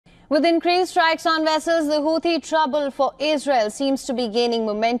With increased strikes on vessels, the Houthi trouble for Israel seems to be gaining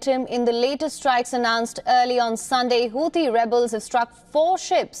momentum. In the latest strikes announced early on Sunday, Houthi rebels have struck 4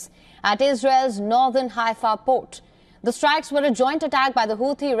 ships at Israel's northern Haifa port. The strikes were a joint attack by the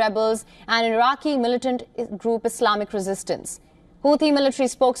Houthi rebels and Iraqi militant group Islamic Resistance. Houthi military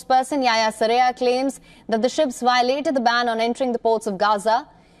spokesperson Yahya Saraya claims that the ships violated the ban on entering the ports of Gaza.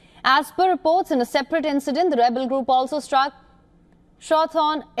 As per reports, in a separate incident, the rebel group also struck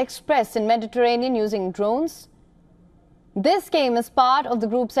Shorthorn Express in Mediterranean using drones. This came as part of the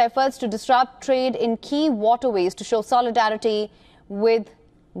group's efforts to disrupt trade in key waterways to show solidarity with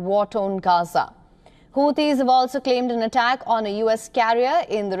war-torn Gaza. Houthis have also claimed an attack on a U.S. carrier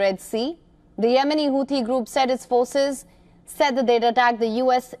in the Red Sea. The Yemeni Houthi group said its forces said that they'd attacked the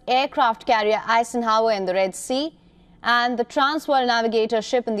U.S. aircraft carrier Eisenhower in the Red Sea and the Transworld Navigator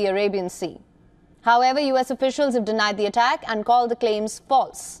ship in the Arabian Sea. However, U.S. officials have denied the attack and called the claims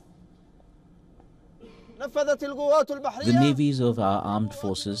false. The navies of our armed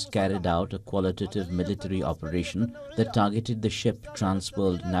forces carried out a qualitative military operation that targeted the ship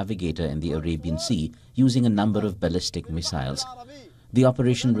Transworld Navigator in the Arabian Sea using a number of ballistic missiles. The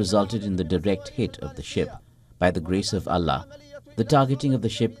operation resulted in the direct hit of the ship. By the grace of Allah, the targeting of the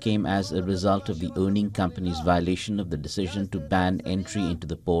ship came as a result of the owning company's violation of the decision to ban entry into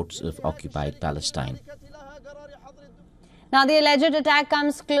the ports of occupied Palestine. Now, the alleged attack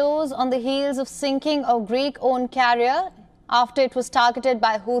comes close on the heels of sinking a Greek-owned carrier after it was targeted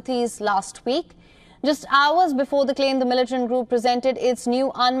by Houthis last week. Just hours before the claim, the militant group presented its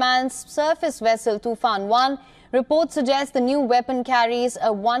new unmanned surface vessel Tufan 1. Reports suggest the new weapon carries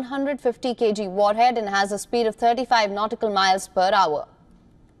a 150 kg warhead and has a speed of 35 nautical miles per hour.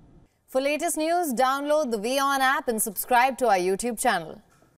 For latest news, download the WION app and subscribe to our YouTube channel.